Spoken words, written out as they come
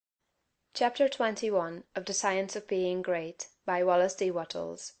Chapter 21 of the Science of Being Great by Wallace D.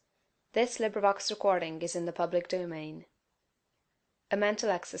 Wattles. Recording is in the public domain. A mental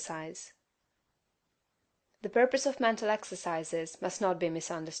exercise. The purpose of mental exercises must not be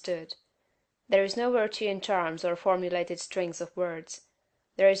misunderstood. There is no virtue in charms or formulated strings of words.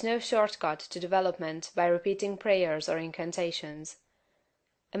 There is no short cut to development by repeating prayers or incantations.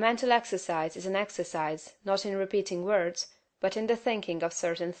 A mental exercise is an exercise, not in repeating words, but in the thinking of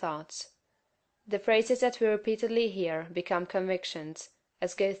certain thoughts. The phrases that we repeatedly hear become convictions,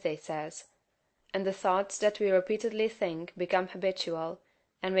 as Goethe says; and the thoughts that we repeatedly think become habitual,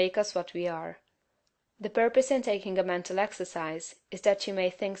 and make us what we are. The purpose in taking a mental exercise is that you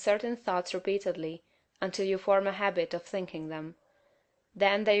may think certain thoughts repeatedly until you form a habit of thinking them.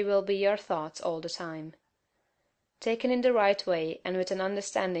 Then they will be your thoughts all the time. Taken in the right way and with an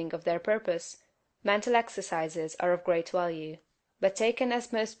understanding of their purpose, mental exercises are of great value; but taken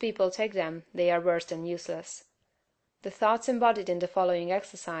as most people take them they are worse than useless. The thoughts embodied in the following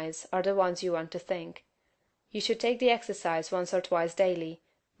exercise are the ones you want to think. You should take the exercise once or twice daily,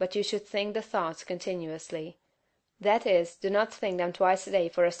 but you should think the thoughts continuously. That is, do not think them twice a day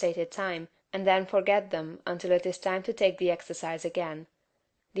for a stated time, and then forget them until it is time to take the exercise again.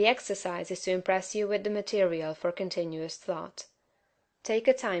 The exercise is to impress you with the material for continuous thought. Take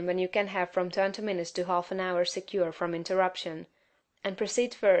a time when you can have from 20 minutes to half an hour secure from interruption, and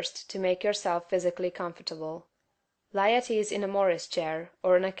proceed first to make yourself physically comfortable. Lie at ease in a Morris chair,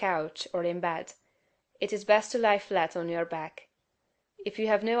 or on a couch, or in bed. It is best to lie flat on your back. If you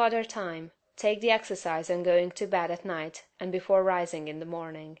have no other time, take the exercise on going to bed at night and before rising in the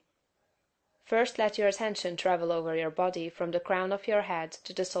morning. First let your attention travel over your body from the crown of your head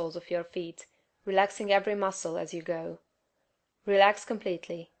to the soles of your feet, relaxing every muscle as you go. Relax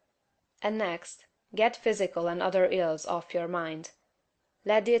completely. And next, get physical and other ills off your mind.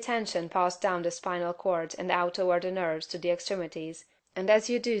 Let the attention pass down the spinal cord and out over the nerves to the extremities, and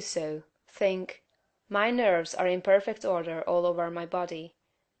as you do so, think: My nerves are in perfect order all over my body.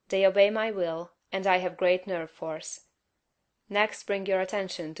 They obey my will, and I have great nerve force. Next bring your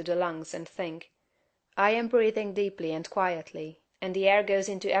attention to the lungs and think: I am breathing deeply and quietly, and the air goes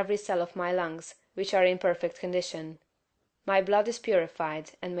into every cell of my lungs, which are in perfect condition. My blood is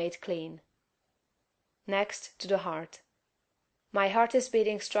purified and made clean. Next, to the heart. My heart is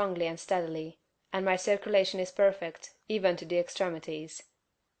beating strongly and steadily, and my circulation is perfect, even to the extremities.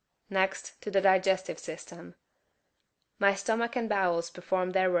 Next, to the digestive system. My stomach and bowels perform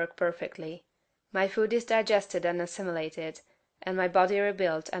their work perfectly. My food is digested and assimilated, and my body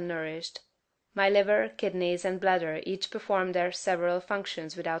rebuilt and nourished. My liver, kidneys, and bladder each perform their several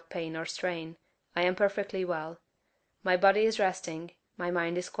functions without pain or strain. I am perfectly well. My body is resting, my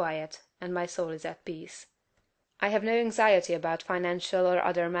mind is quiet, and my soul is at peace. I have no anxiety about financial or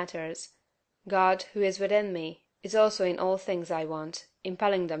other matters. God, who is within me, is also in all things I want,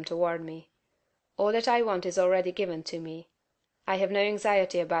 impelling them toward me. All that I want is already given to me. I have no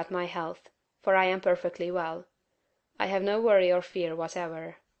anxiety about my health, for I am perfectly well. I have no worry or fear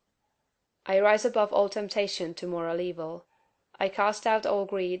whatever. I rise above all temptation to moral evil. I cast out all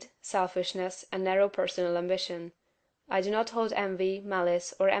greed, selfishness, and narrow personal ambition. I do not hold envy,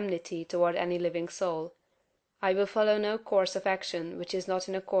 malice, or enmity toward any living soul. I will follow no course of action which is not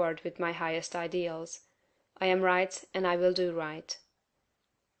in accord with my highest ideals. I am right, and I will do right.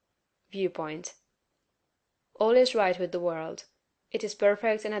 Viewpoint. All is right with the world. It is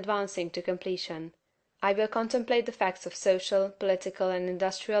perfect and advancing to completion. I will contemplate the facts of social, political, and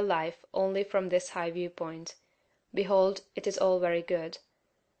industrial life only from this high viewpoint. Behold, it is all very good.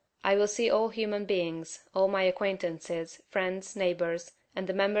 I will see all human beings, all my acquaintances, friends, neighbors, and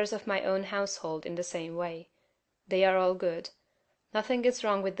the members of my own household in the same way. They are all good. Nothing is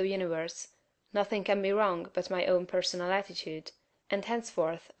wrong with the universe. Nothing can be wrong but my own personal attitude, and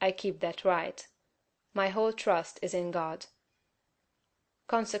henceforth I keep that right. My whole trust is in God.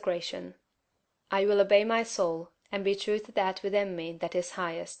 Consecration. I will obey my soul, and be true to that within me that is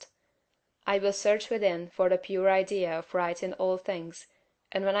highest. I will search within for the pure idea of right in all things,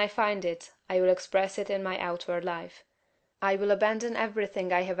 and when I find it, I will express it in my outward life. I will abandon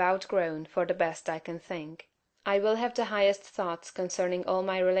everything I have outgrown for the best I can think. I will have the highest thoughts concerning all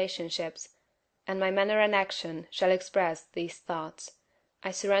my relationships, and my manner and action shall express these thoughts. I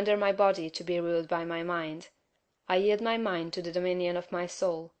surrender my body to be ruled by my mind. I yield my mind to the dominion of my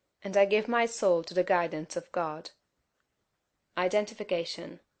soul, and I give my soul to the guidance of God.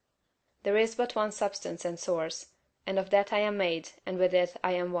 Identification. There is but one substance and source, and of that I am made, and with it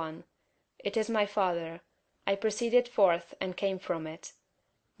I am one. It is my Father. I proceeded forth and came from it.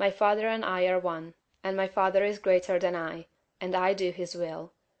 My Father and I are one, and my Father is greater than I, and I do his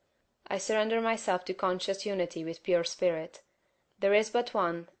will. I surrender myself to conscious unity with pure spirit. There is but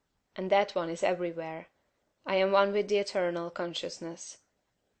one, and that one is everywhere. I am one with the eternal consciousness.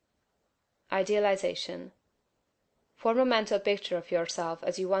 Idealization. Form a mental picture of yourself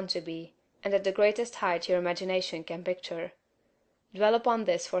as you want to be, and at the greatest height your imagination can picture. Dwell upon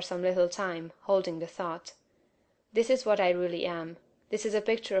this for some little time, holding the thought: This is what I really am. This is a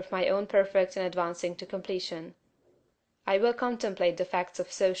picture of my own perfect and advancing to completion. I will contemplate the facts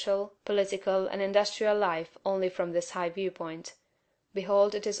of social, political, and industrial life only from this high viewpoint.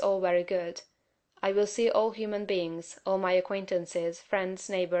 Behold, it is all very good. I will see all human beings, all my acquaintances, friends,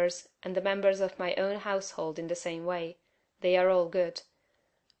 neighbors, and the members of my own household in the same way. They are all good.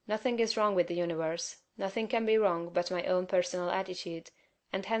 Nothing is wrong with the universe, nothing can be wrong but my own personal attitude,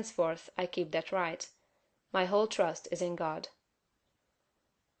 and henceforth I keep that right. My whole trust is in God.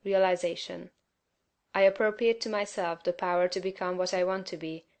 Realization. I appropriate to myself the power to become what I want to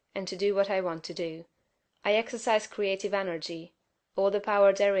be, and to do what I want to do. I exercise creative energy. All the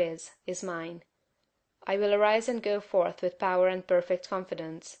power there is mine. I will arise and go forth with power and perfect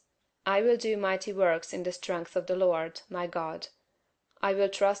confidence. I will do mighty works in the strength of the Lord, my God. I will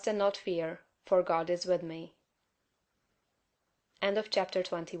trust and not fear, for God is with me. End of chapter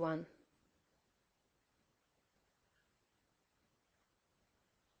 21.